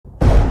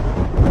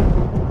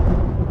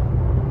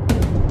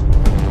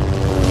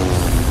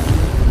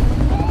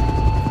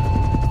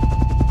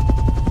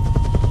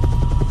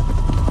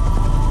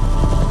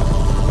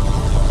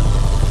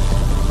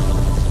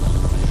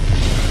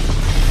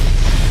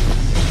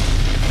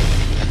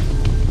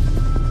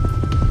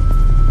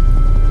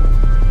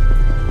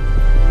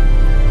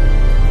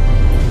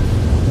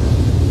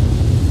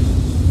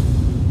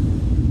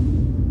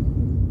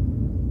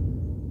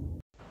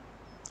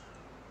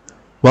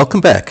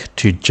Welcome back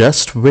to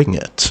Just Wing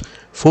It,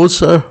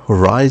 Forza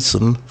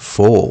Horizon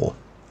 4.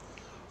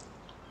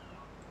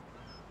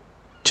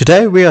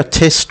 Today we are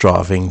test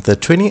driving the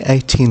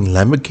 2018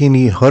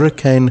 Lambo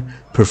Huracan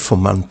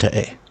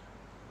Performante.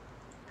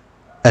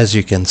 As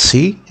you can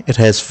see, it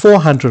has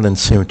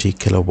 470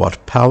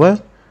 kilowatt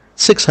power,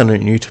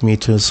 600 Newton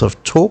meters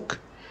of torque,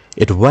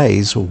 it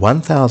weighs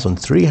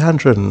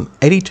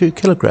 1,382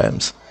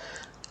 kilograms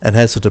and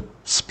has a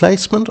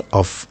displacement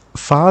of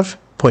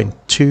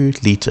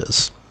 5.2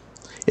 liters.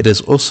 It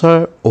is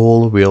also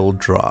all-wheel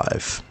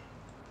drive.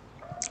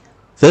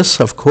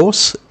 This, of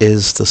course,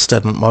 is the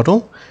standard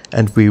model,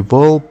 and we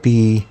will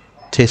be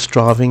test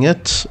driving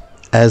it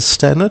as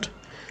standard,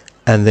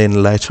 and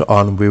then later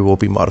on we will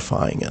be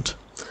modifying it.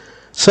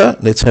 So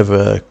let's have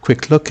a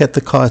quick look at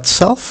the car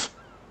itself.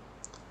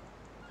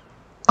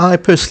 I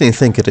personally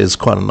think it is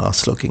quite a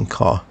nice looking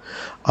car.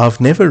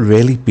 I've never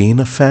really been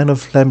a fan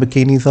of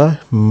Lamborghini though,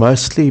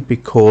 mostly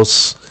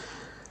because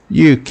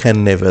you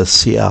can never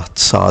see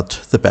outside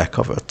the back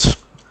of it.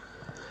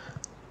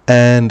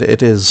 And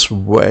it is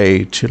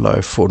way too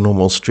low for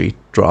normal street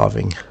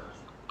driving.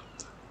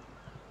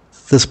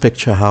 This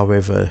picture,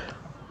 however,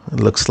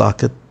 looks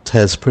like it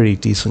has pretty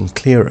decent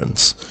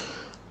clearance.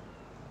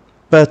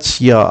 But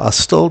yeah, I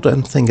still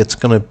don't think it's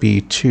going to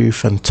be too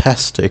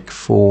fantastic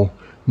for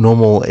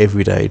normal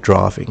everyday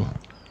driving.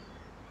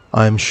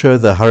 I'm sure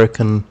the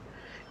Huracan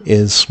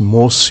is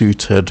more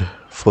suited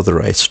for the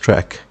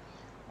racetrack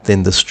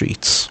than the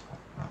streets.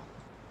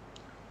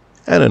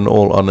 And in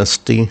all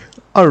honesty,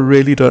 I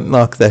really don't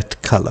like that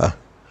color.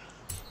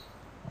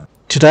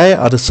 Today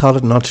I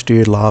decided not to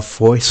do live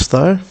voice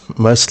though,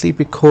 mostly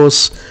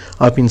because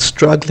I've been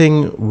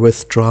struggling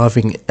with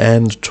driving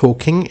and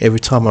talking. Every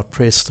time I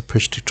press the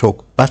push to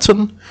talk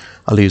button,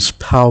 I lose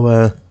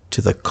power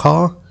to the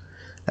car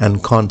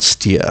and can't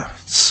steer.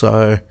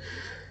 So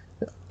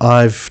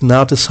I've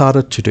now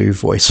decided to do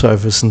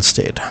voiceovers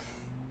instead.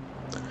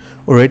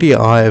 Already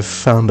I've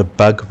found a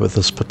bug with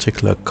this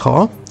particular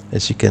car.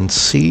 As you can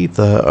see,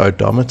 the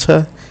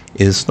odometer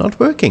is not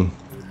working.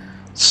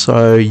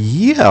 So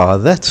yeah,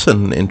 that's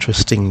an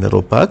interesting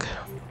little bug.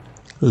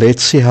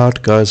 Let's see how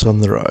it goes on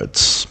the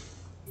roads.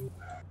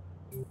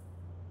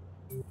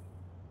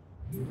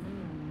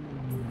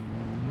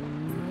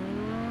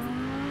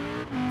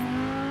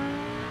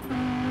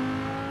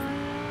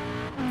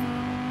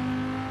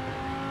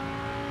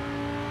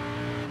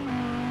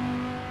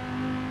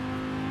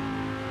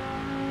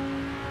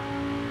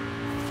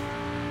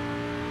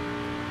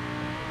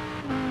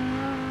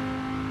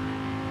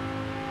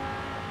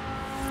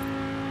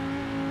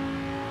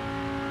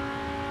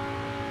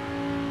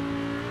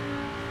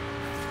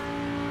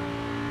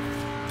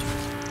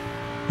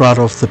 Right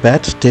off the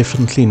bat,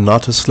 definitely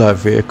not a slow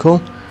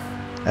vehicle,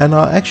 and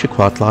I actually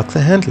quite like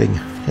the handling.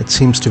 It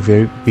seems to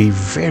be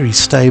very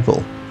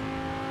stable.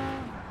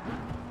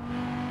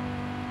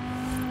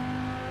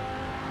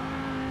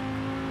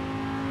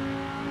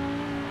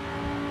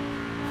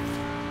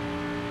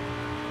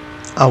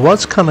 I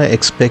was kind of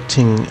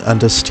expecting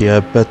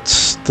understeer, but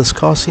this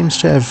car seems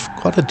to have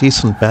quite a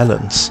decent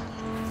balance.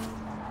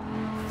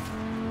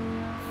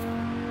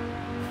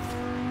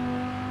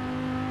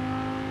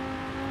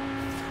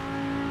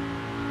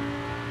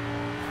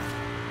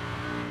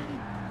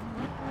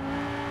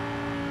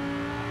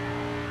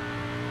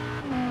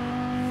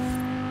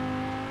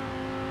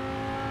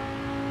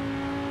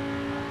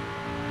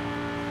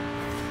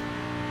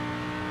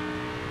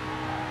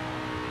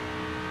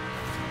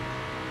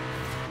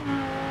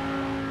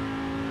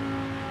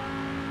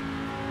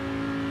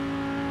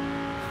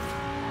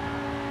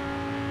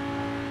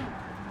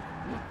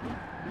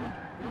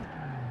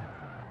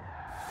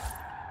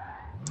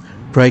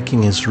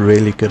 Braking is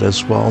really good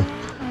as well.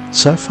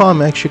 So far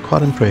I'm actually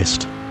quite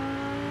impressed.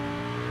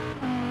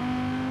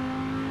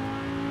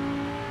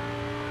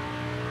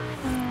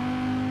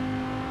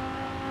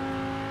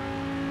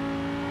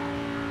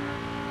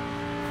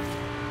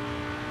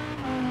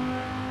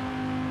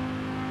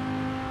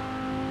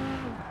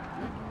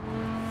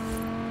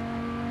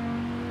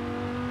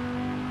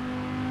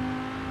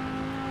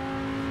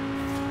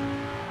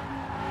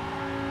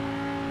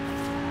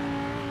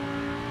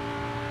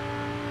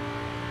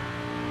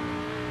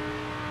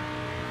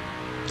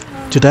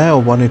 Today I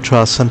want to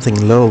try something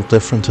a little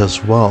different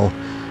as well.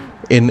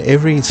 In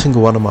every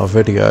single one of my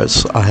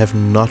videos I have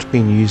not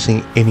been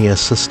using any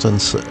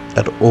assistance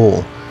at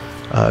all,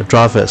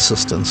 driver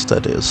assistance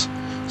that is.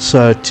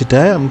 So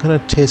today I'm going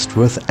to test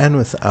with and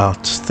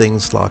without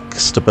things like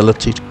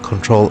stability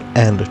control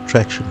and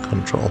traction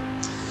control.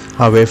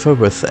 However,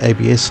 with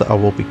ABS I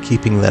will be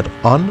keeping that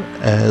on,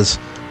 as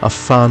I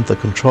found the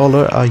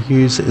controller I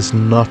use is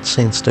not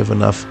sensitive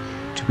enough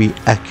to be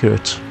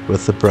accurate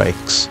with the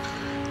brakes.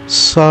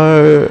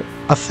 So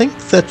I think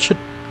that should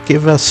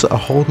give us a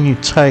whole new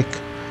take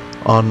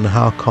on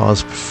how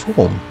cars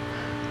perform,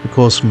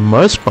 because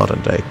most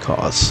modern day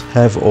cars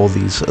have all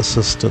these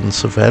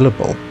assistants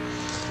available.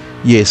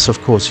 Yes, of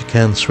course you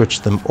can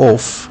switch them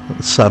off.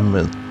 Some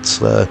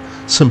it's a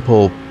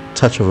simple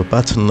touch of a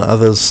button,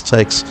 others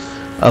takes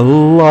a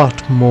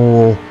lot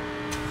more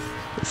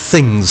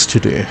things to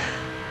do,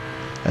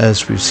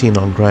 as we've seen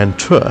on Grand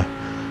Tour.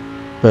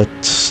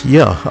 But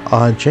yeah,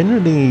 I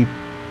generally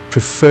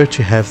prefer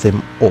to have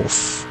them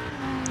off,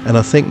 and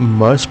I think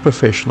most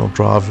professional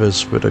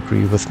drivers would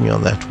agree with me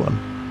on that one.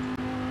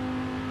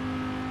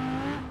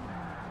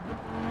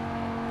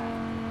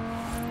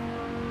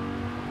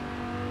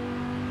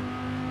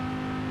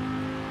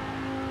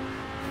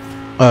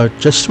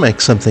 Just to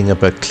make something a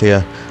bit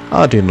clear,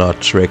 I do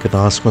not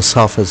recognize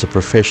myself as a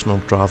professional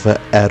driver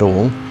at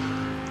all.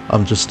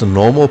 I'm just a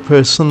normal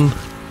person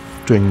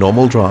doing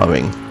normal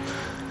driving.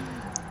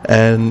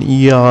 And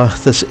yeah,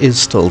 this is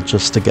still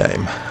just a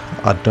game.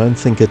 I don't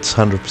think it's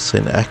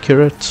 100%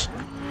 accurate,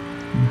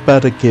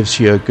 but it gives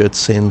you a good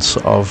sense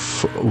of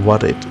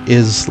what it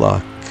is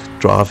like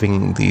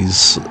driving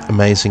these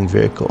amazing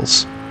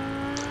vehicles.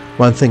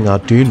 One thing I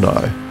do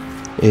know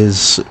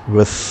is,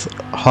 with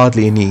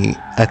hardly any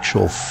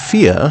actual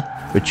fear,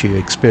 which you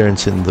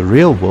experience in the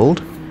real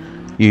world,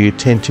 you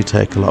tend to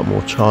take a lot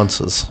more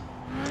chances.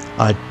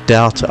 I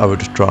doubt I would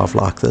drive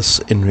like this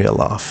in real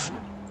life.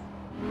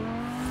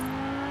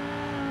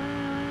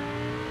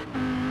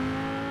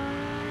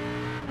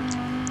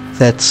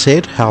 That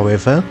said,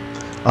 however,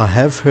 I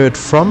have heard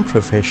from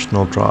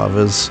professional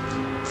drivers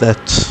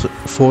that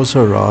Forza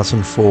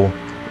Horizon 4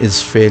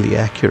 is fairly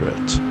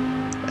accurate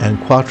and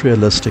quite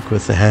realistic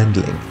with the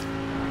handling.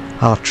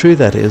 How true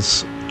that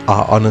is,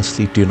 I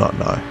honestly do not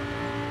know.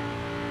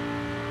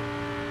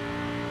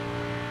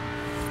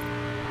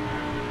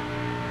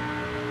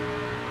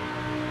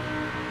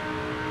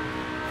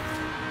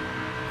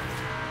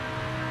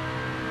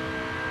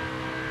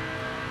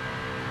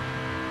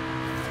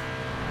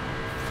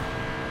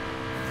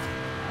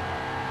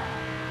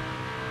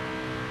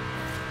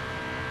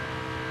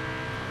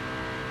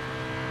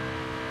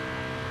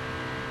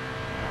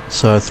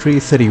 So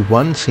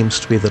 331 seems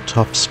to be the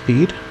top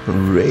speed,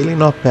 really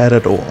not bad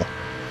at all.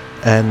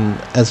 And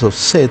as I've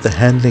said, the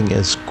handling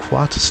is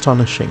quite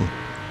astonishing.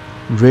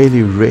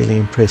 Really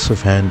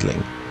impressive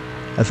handling.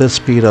 At this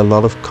speed, a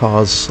lot of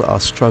cars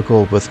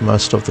struggle with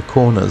most of the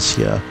corners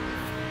here,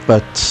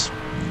 but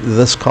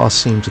this car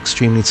seems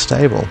extremely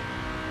stable.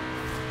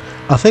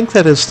 I think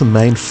that is the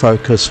main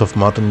focus of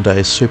modern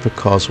day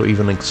supercars or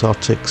even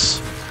exotics.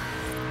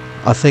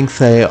 I think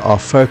they are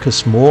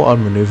focused more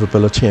on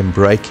maneuverability and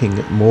braking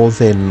more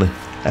than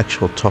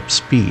actual top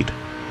speed.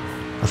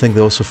 I think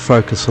they also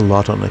focus a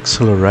lot on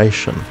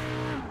acceleration.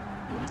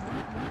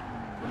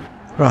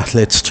 Right,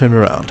 let's turn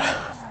around.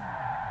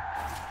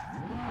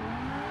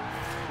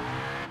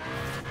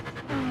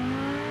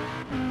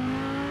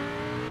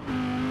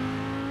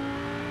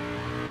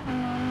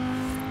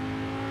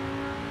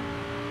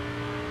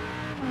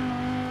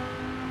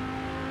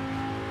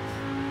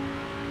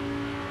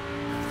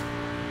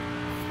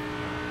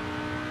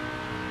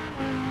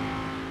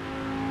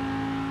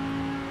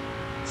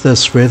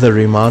 This weather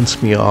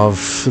reminds me of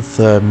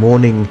the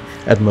morning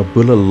at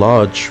Mabula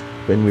Lodge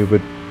when we were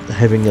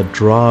having a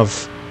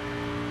drive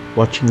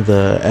watching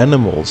the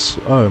animals.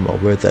 Oh my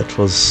word, that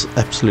was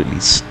absolutely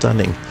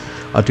stunning.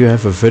 I do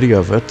have a video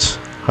of it.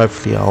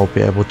 Hopefully I'll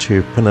be able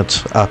to pin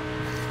it up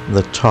in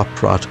the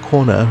top right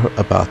corner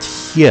about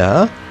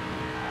here.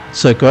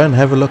 So go and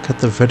have a look at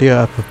the video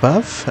up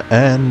above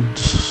and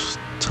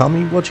tell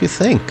me what you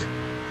think.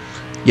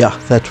 Yeah,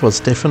 that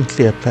was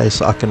definitely a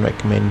place I can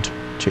recommend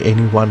to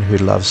anyone who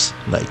loves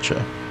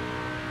nature.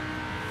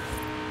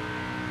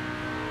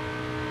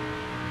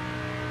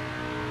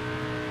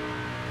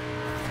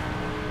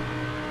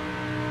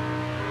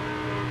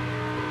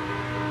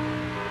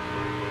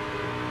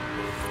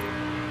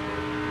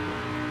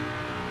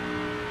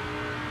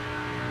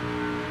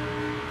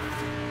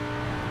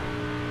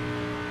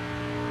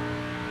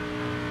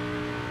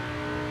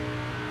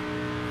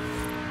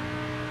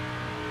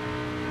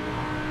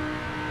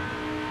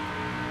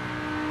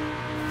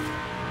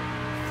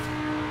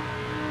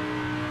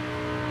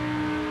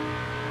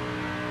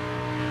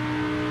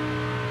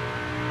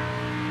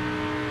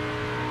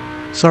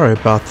 Sorry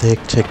about the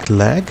hectic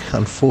lag.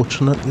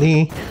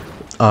 Unfortunately,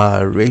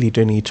 I really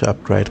do need to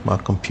upgrade my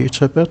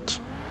computer a bit.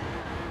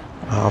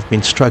 I've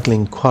been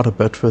struggling quite a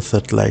bit with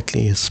it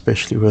lately,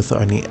 especially with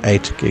only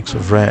 8 gigs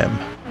of RAM.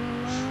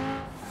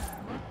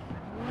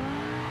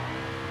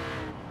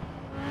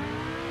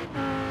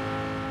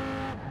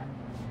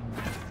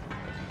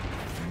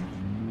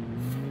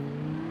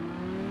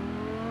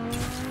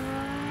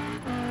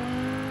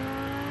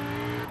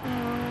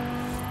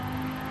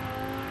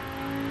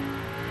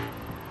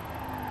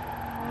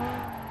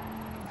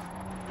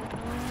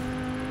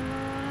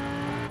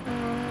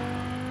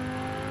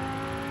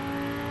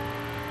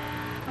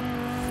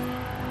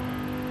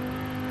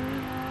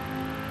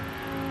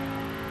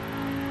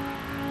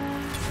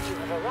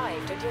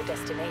 Arrived at your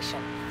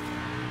destination.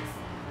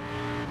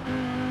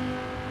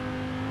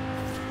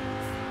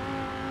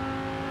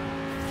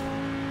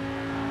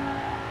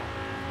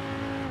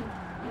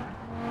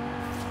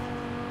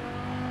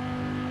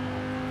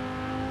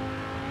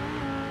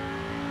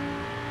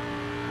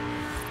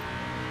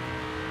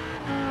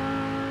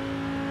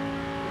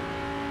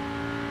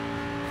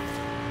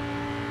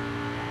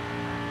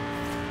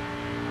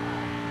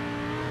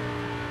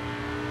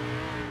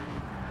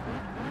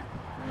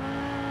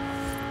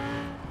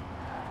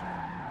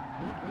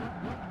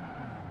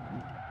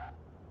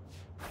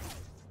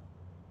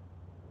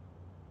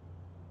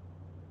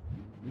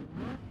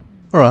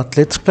 Alright,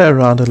 let's play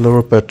around a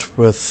little bit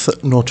with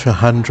 0 to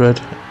 100,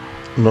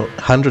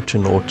 100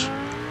 to 0,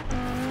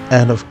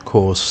 and of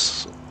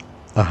course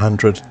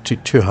 100 to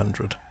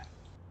 200.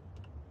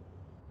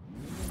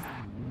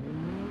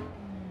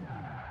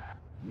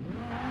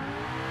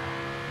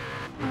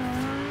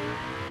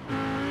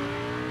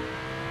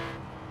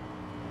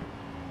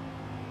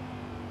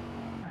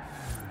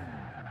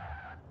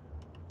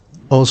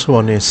 Also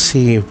want to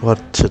see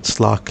what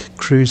it's like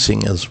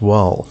cruising as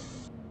well.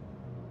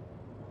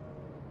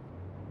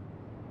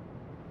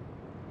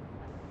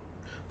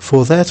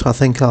 For that, I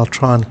think I'll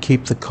try and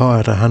keep the car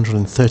at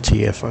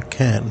 130 if I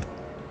can.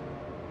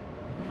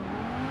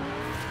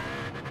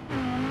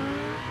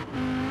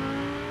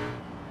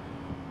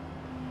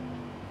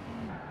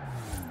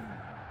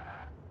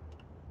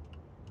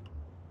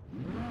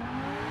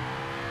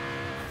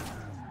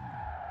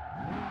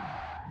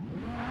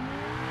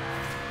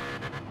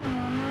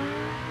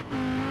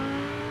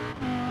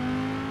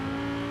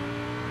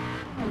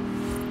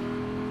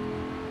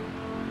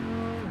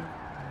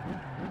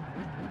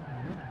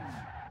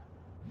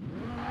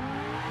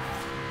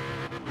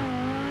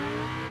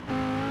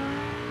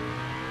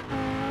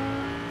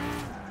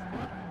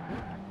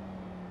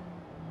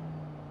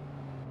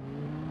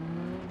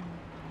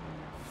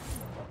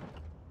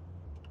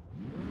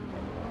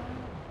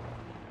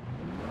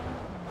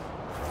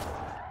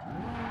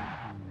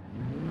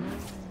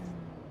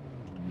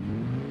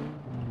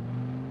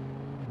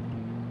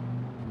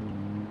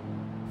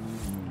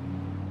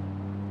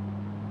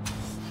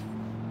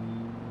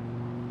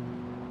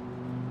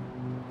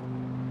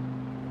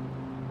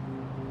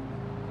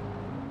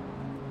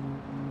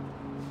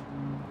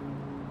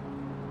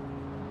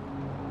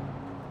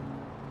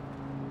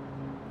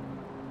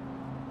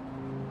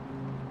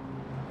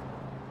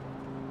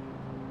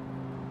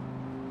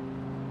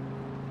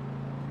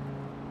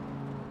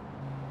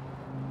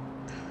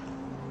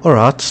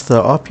 Alright,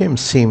 the RPM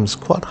seems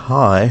quite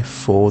high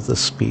for the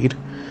speed,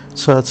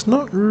 so it's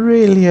not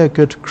really a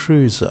good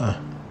cruiser,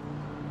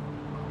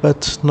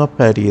 but not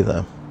bad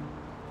either.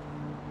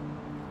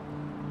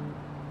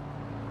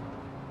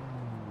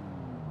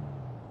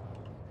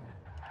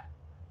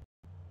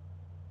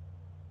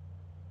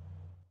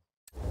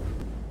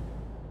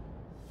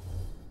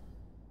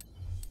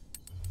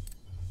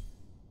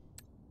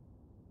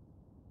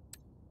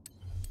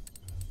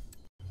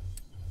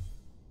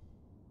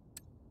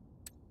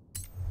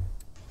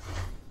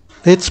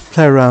 Let's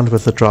play around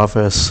with the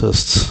driver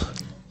assists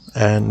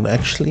and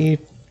actually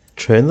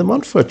turn them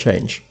on for a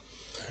change.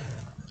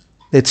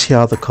 Let's see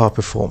how the car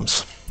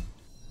performs.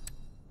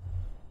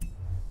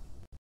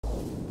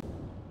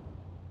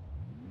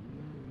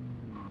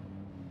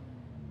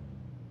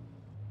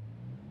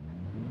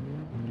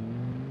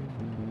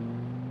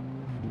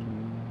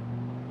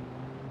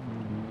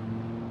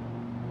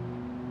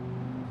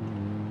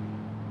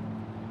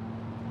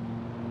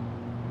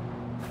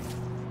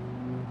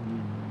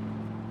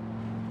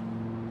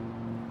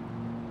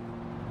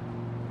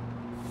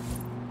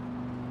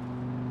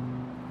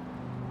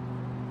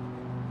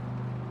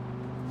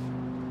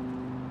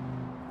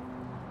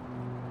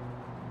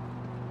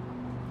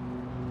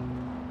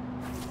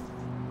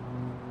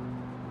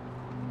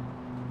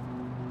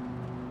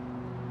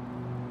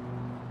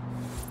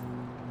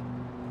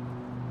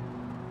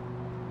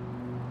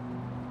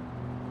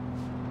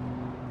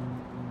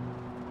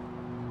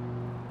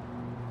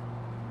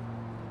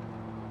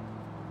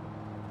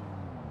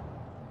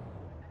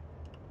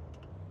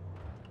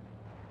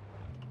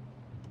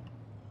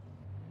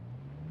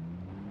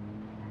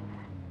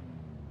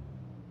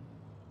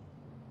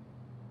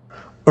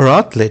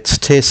 Alright, let's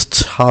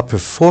test high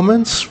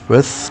performance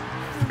with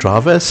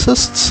driver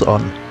assists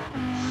on.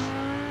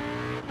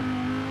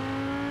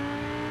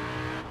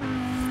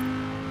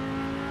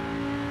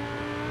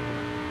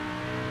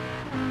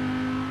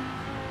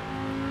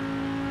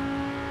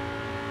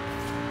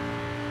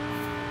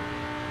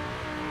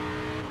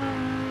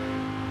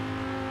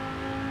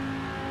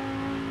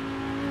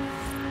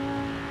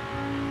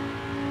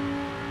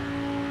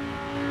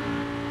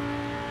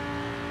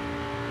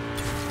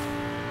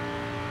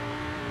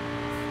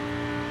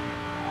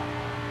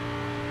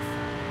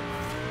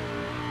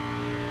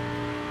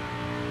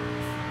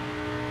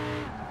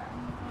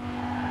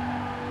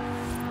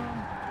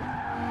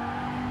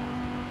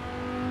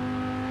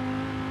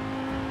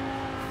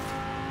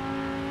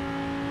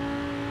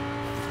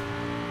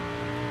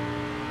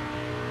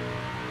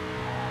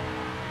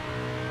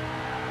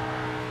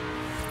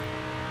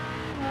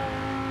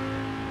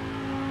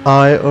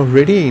 I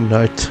already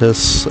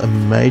notice a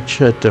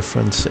major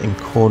difference in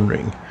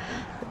cornering.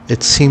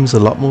 It seems a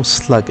lot more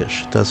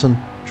sluggish, it doesn't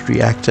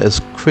react as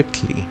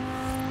quickly,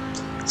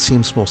 it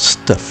seems more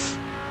stiff.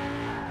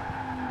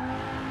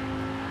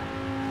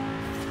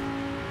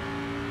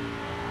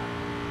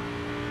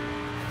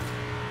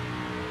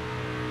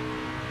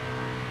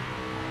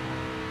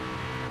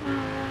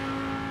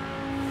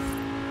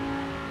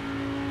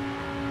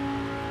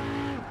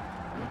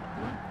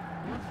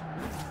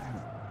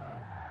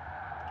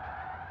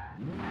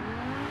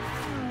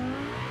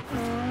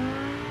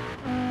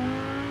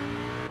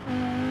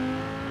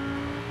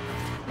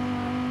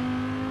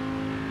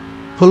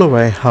 pull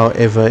away,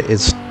 however,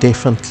 is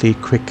definitely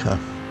quicker.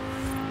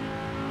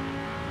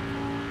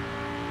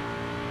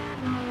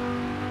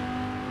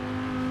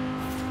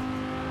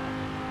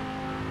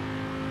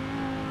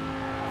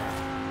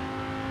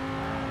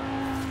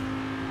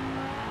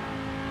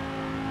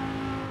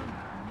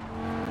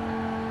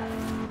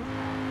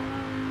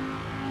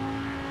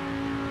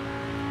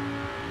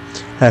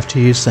 I have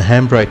to use the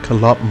handbrake a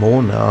lot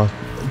more now,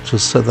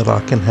 just so that I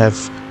can have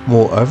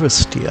more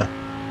oversteer.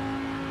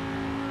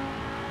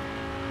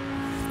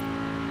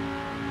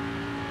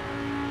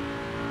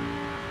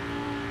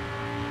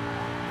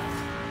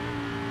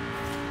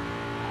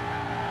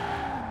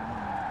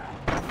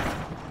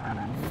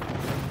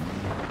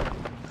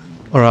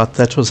 Alright,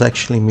 that was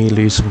actually me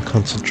losing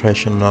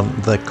concentration on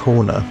the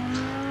corner.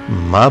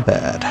 My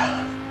bad.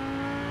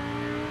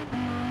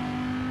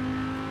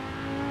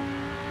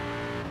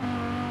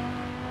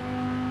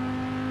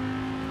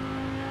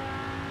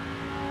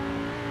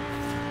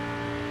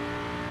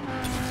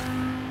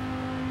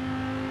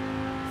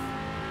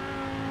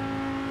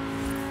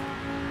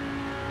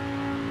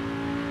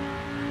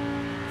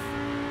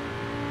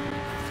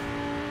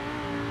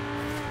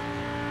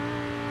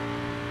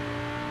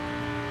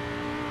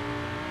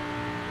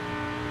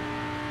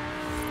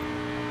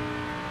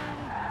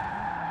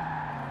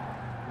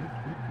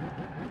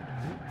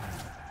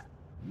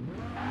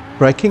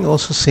 Braking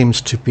also seems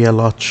to be a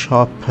lot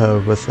sharper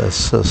with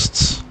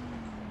assists.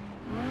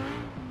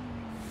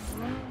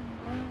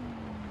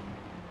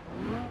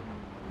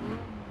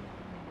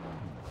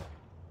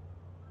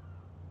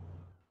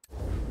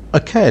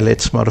 Okay,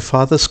 let's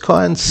modify this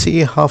car and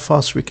see how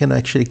fast we can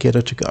actually get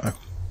it to go.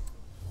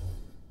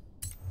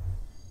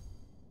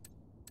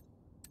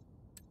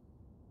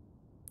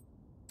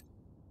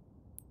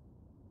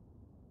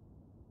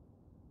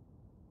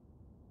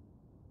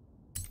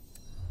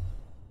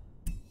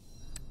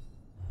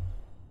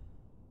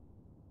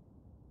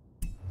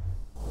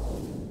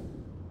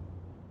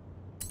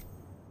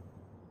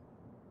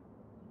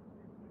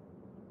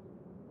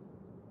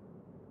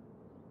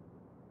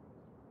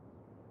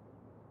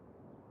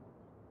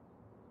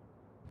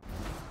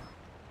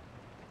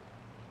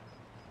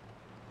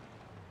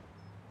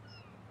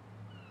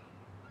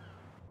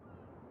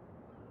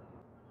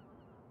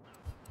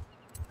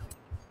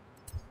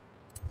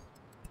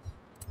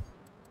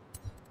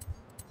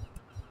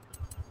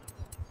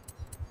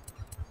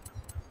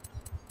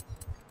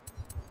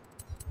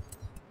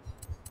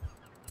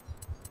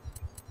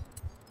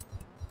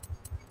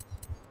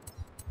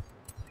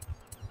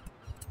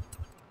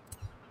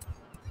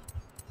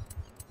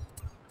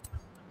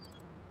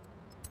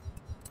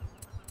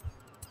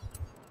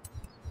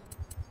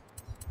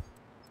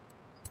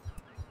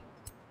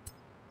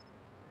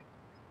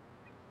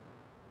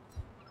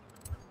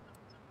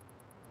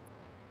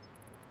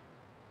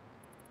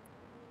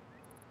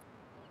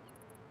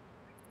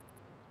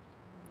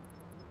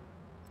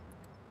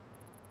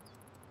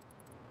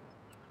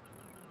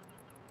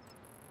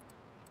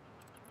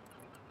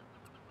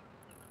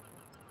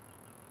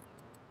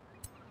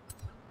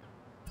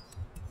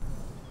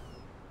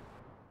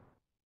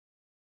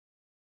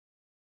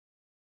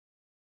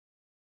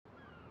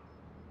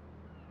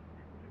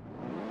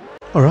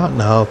 Alright,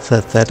 now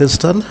that that is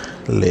done,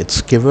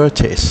 let's give her a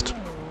test.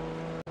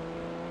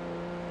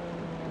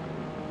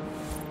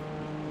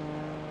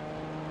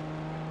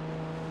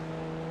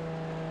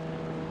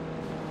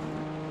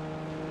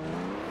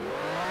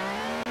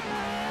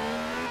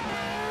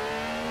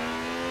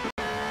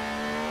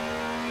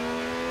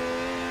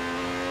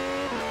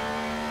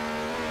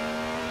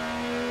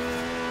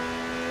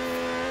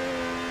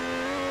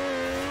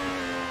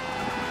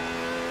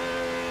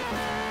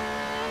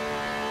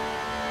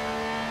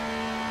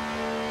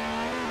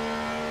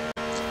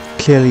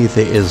 Clearly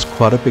there is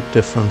quite a big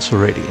difference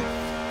already.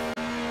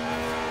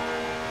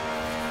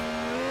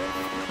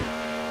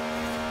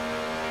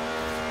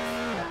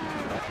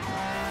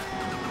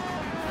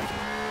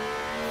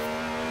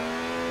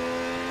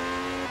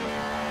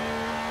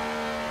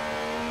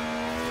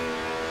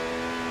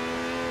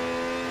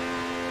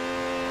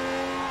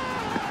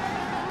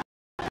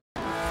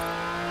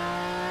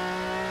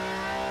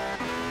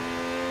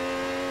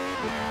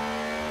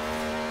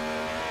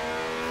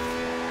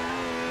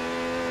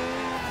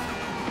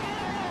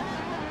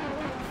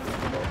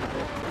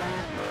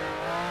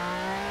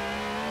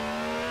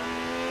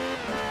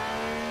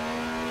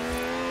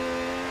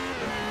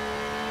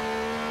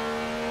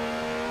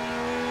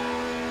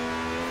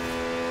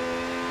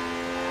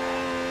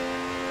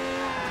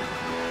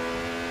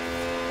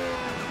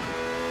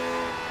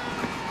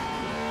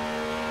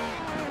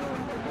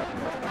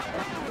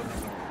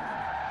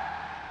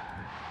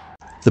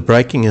 The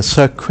braking is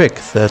so quick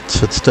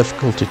that it's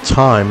difficult to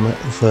time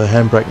the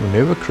handbrake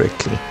maneuver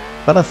correctly,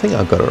 but I think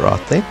I got it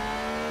right there.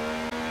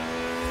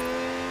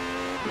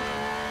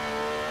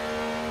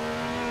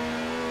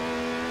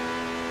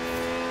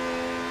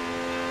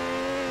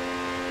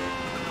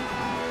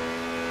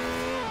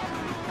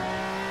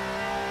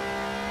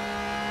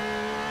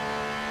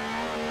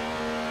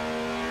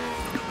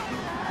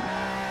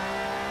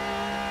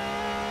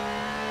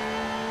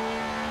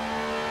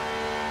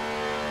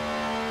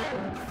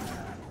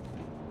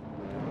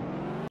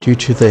 Due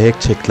to the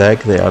hectic lag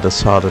there, I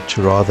decided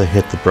to rather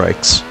hit the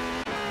brakes.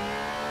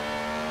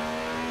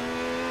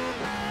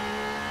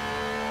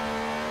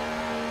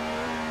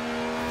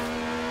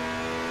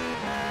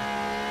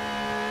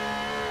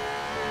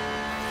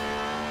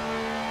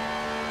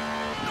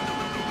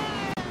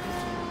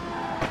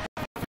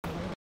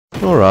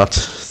 Alright,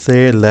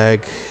 their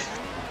lag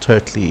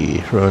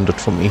totally ruined it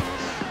for me.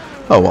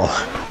 Oh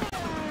well.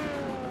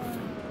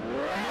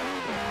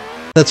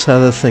 That's the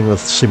other thing with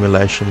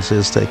simulations,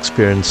 is they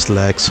experience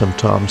lag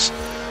sometimes.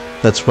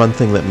 That's one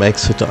thing that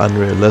makes it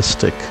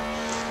unrealistic.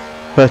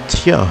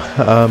 But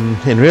yeah,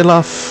 in real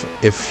life,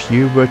 if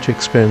you were to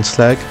experience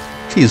lag,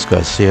 please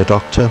go see a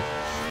doctor.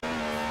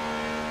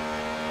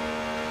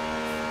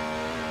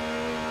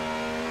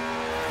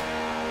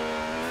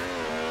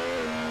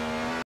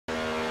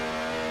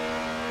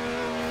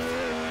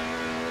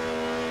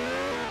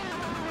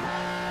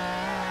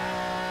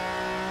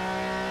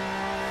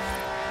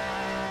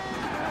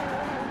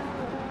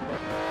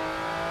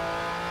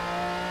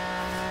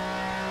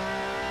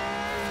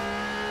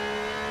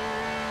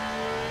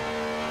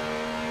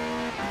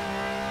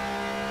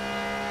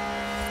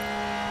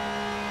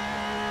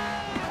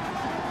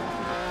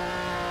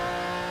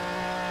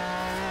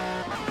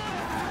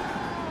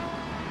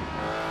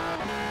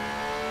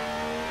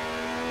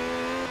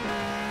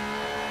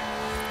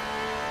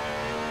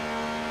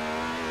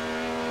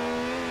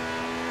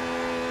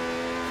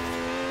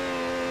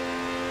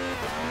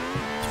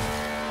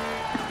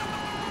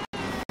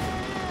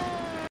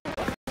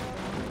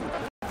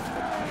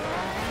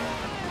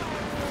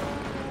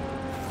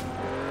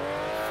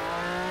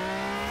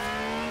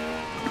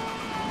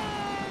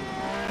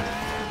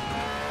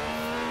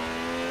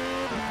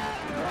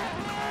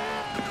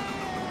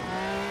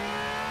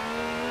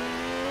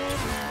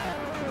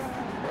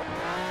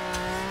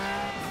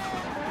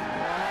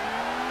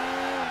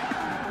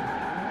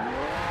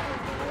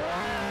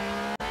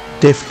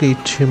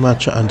 Definitely too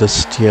much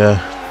understeer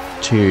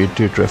to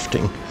do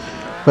drifting,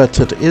 but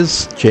it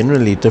is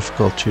generally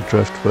difficult to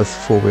drift with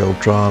four-wheel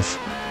drive,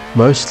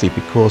 mostly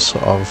because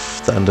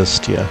of the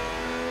understeer.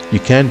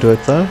 You can do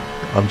it though,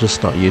 I'm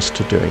just not used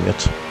to doing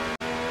it.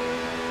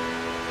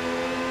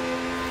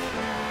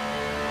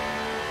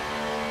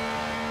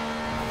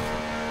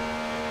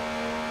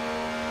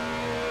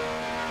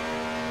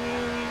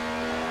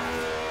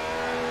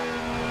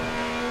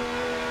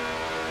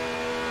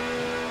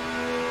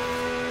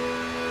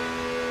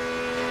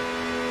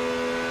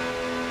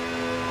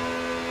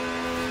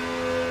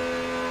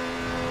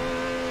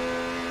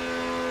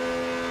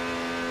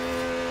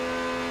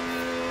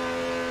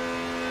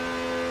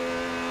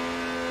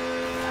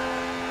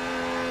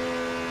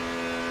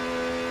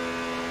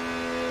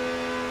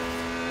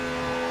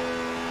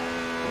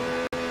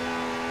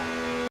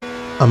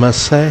 I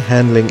must say,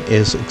 handling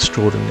is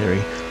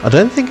extraordinary. I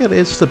don't think it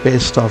is the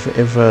best I've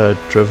ever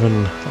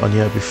driven on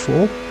here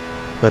before,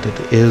 but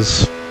it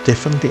is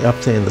definitely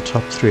up there in the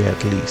top 3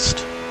 at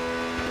least.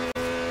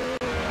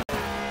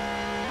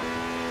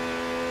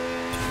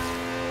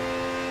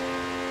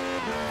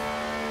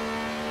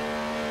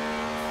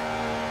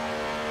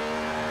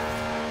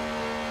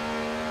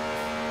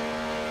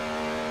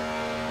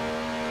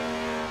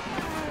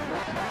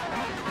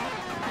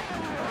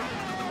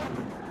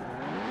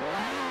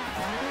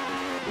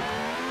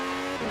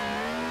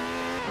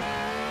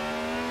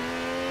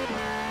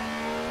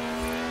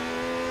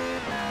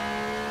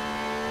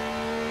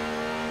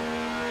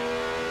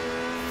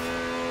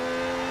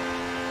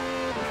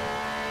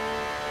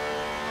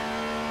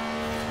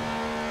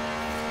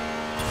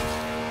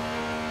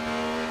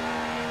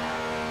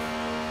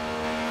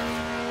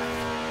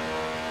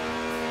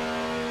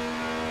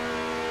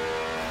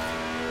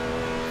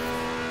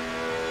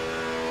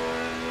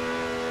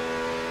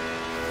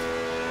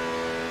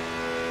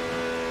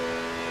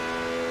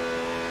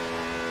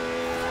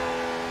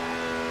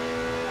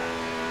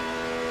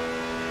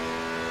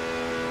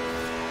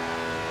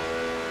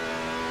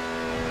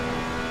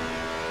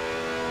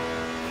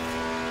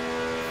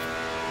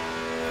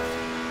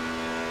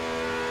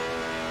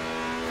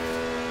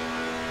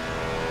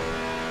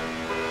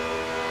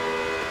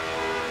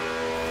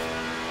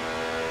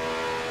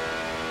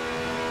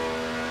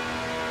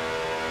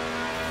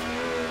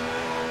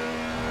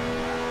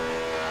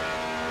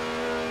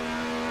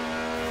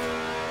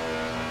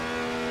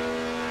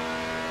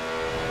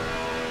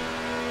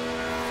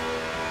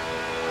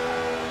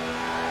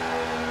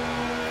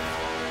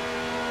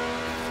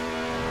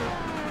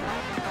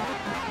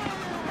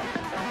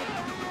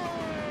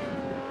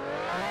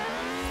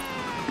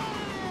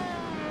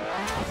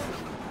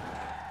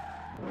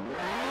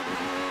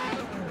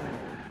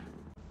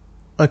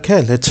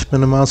 Okay, let's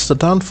minimize the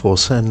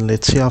downforce and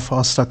let's see how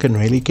fast I can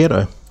really get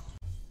her.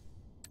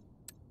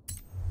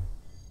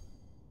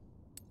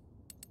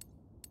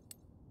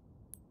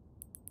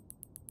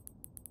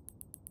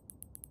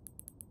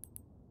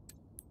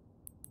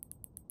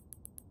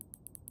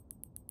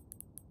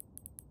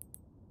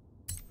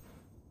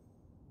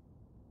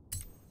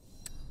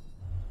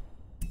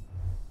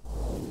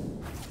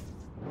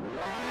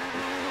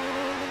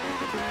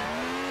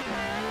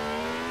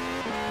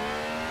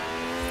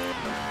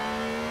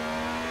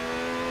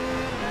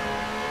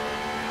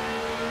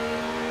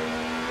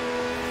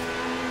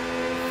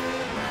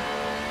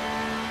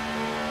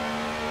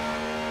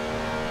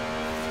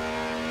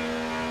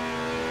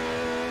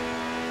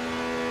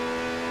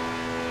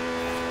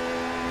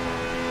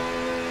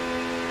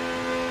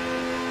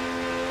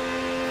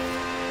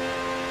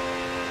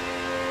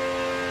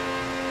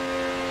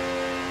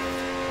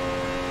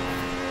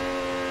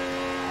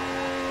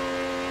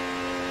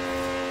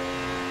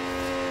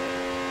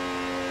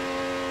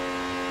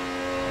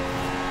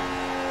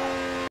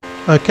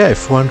 Okay,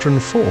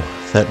 404.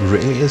 That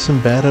really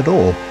isn't bad at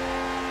all.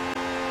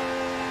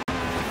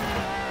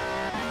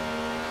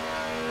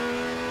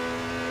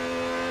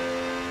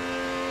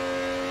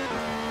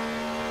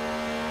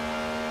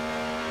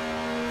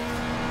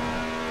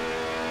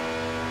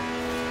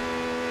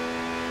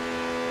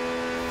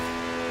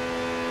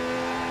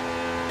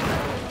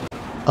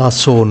 I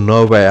saw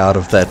no way out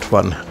of that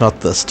one, not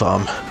this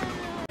time.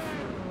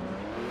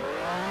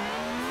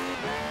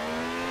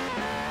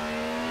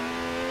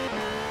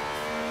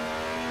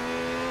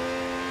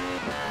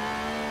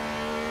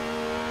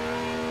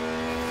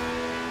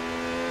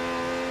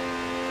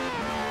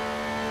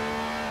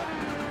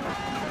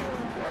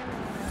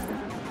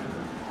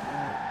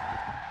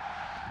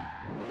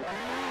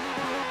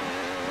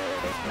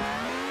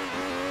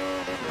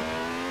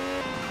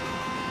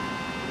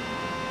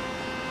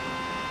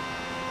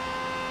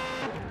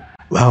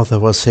 Wow, there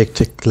was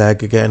hectic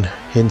lag again,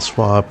 hence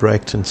why I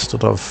braked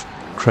instead of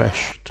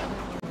crashed.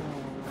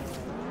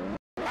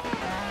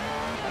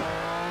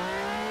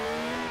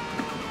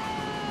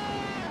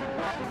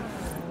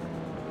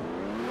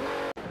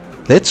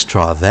 Let's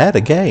try that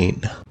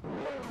again.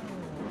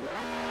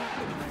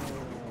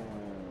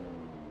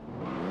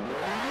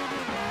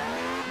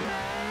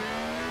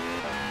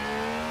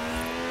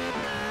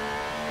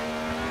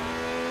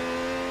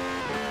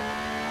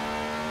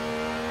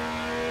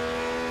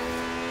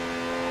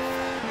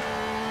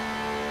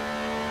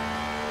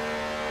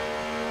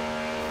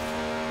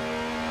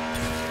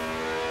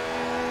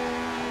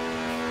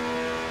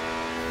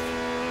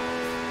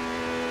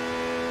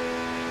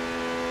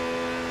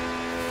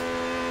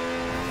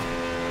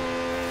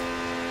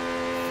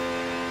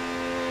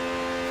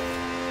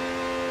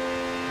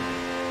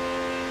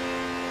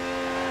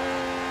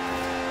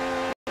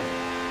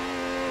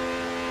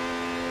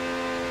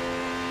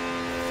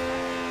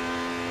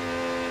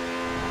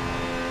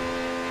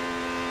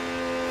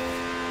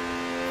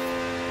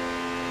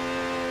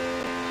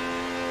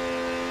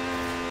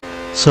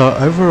 So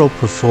overall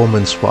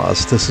performance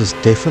wise, this is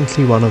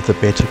definitely one of the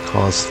better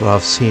cars that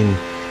I've seen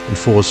in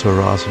Forza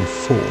Horizon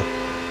 4.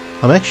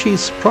 I'm actually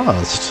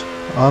surprised.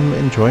 I'm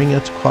enjoying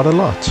it quite a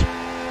lot.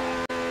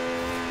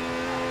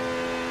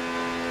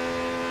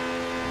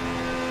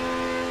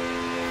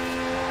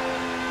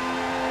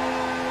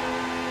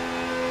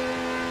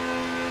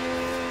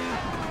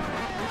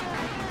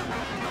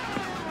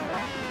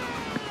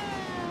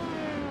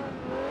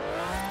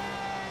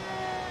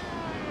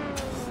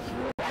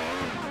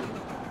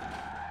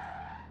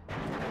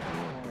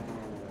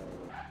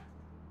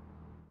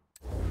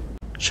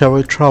 Shall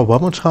we try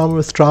one more time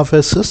with driver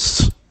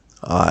assist?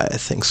 I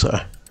think so.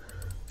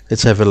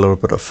 Let's have a little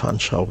bit of fun,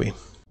 shall we?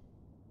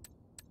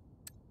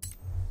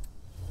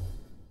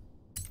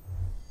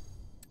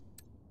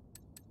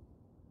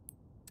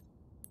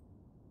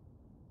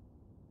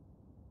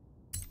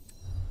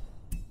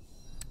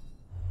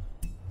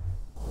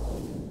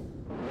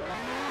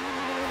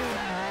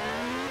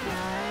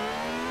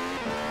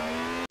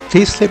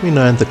 Please let me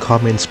know in the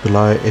comments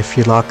below if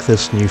you like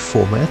this new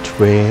format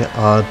where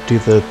I do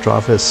the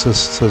driver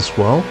assists as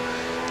well.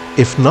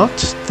 If not,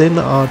 then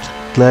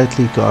I'd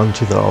gladly go on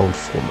to the old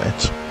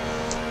format.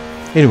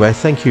 Anyway,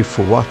 thank you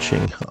for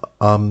watching.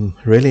 I'm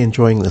really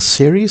enjoying this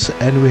series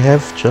and we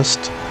have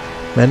just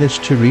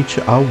managed to reach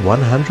our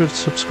 100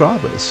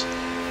 subscribers.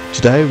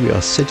 Today we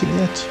are sitting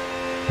at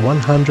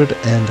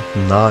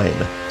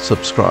 109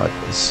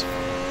 subscribers.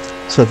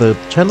 So the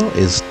channel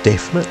is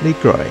definitely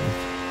growing.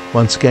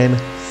 Once again,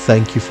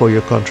 thank you for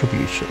your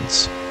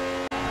contributions.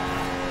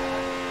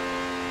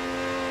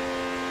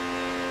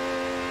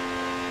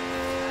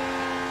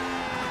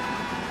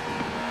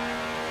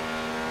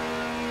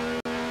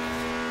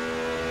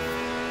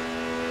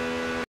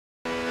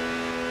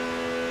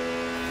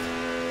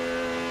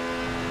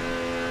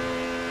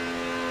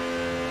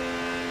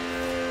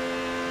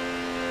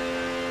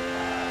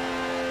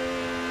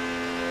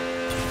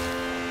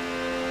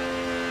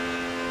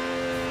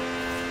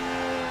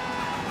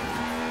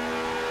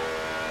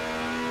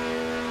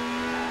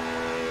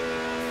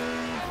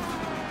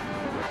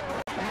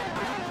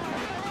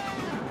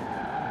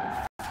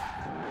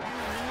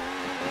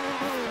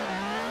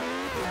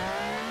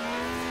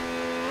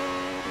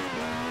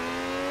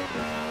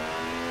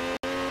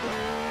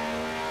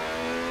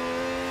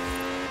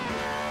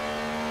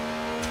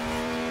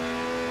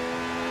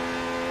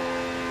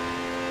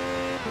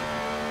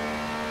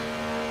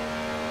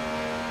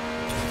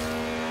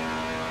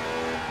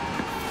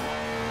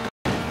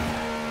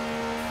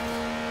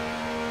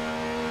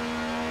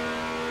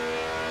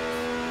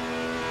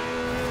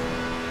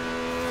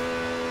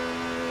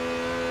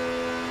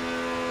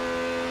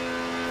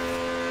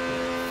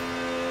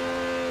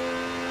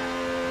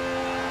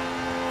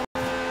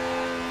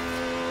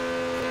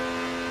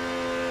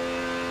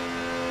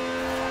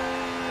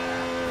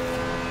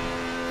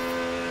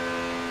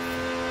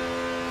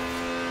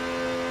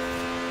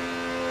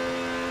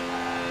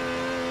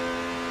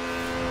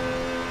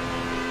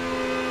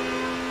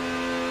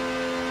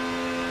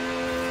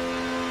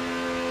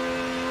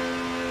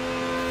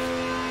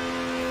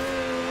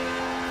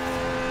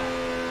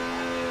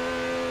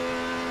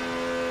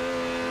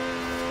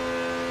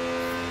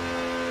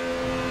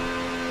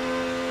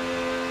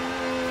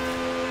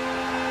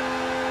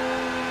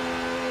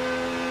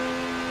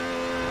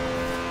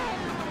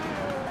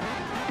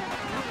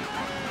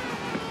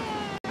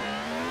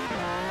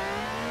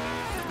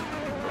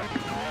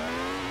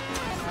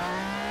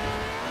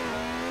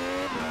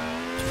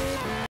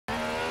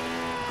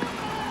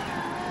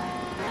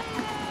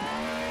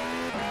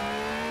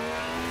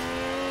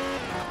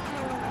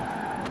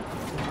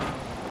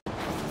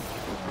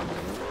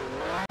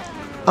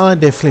 I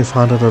definitely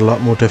find it a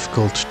lot more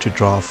difficult to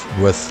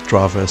drive with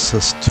driver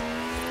assist.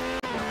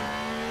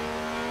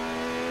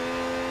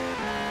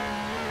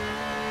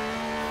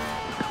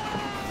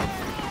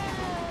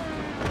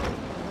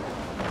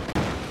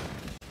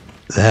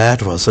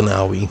 That was an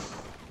owie.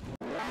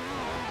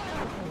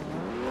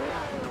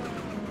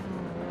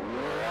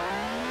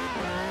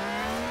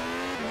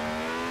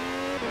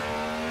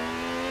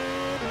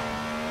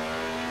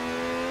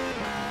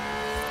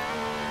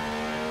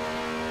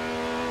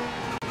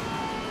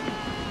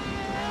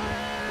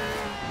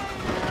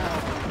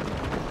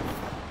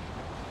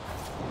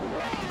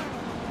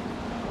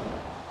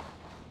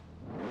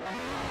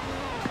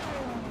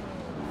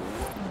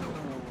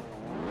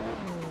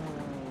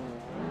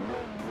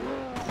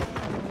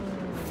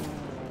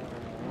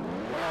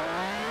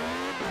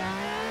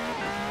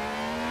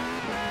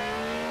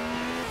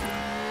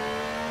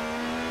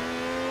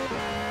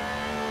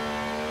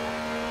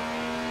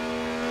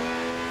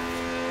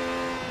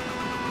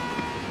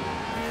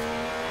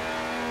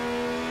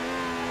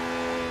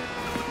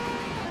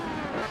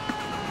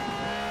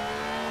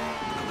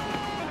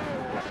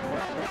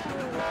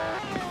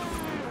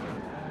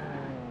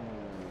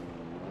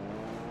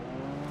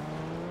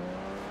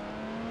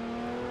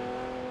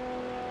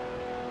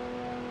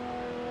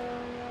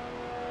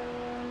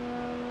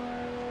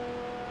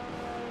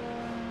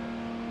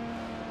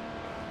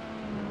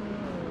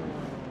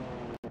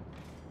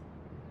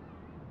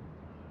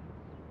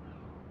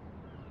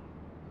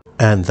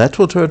 And that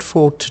will do it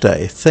for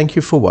today. Thank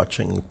you for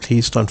watching.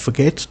 Please don't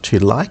forget to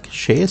like,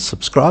 share,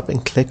 subscribe,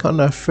 and click on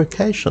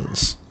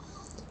notifications.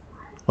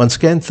 Once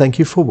again, thank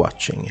you for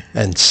watching,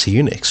 and see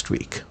you next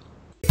week.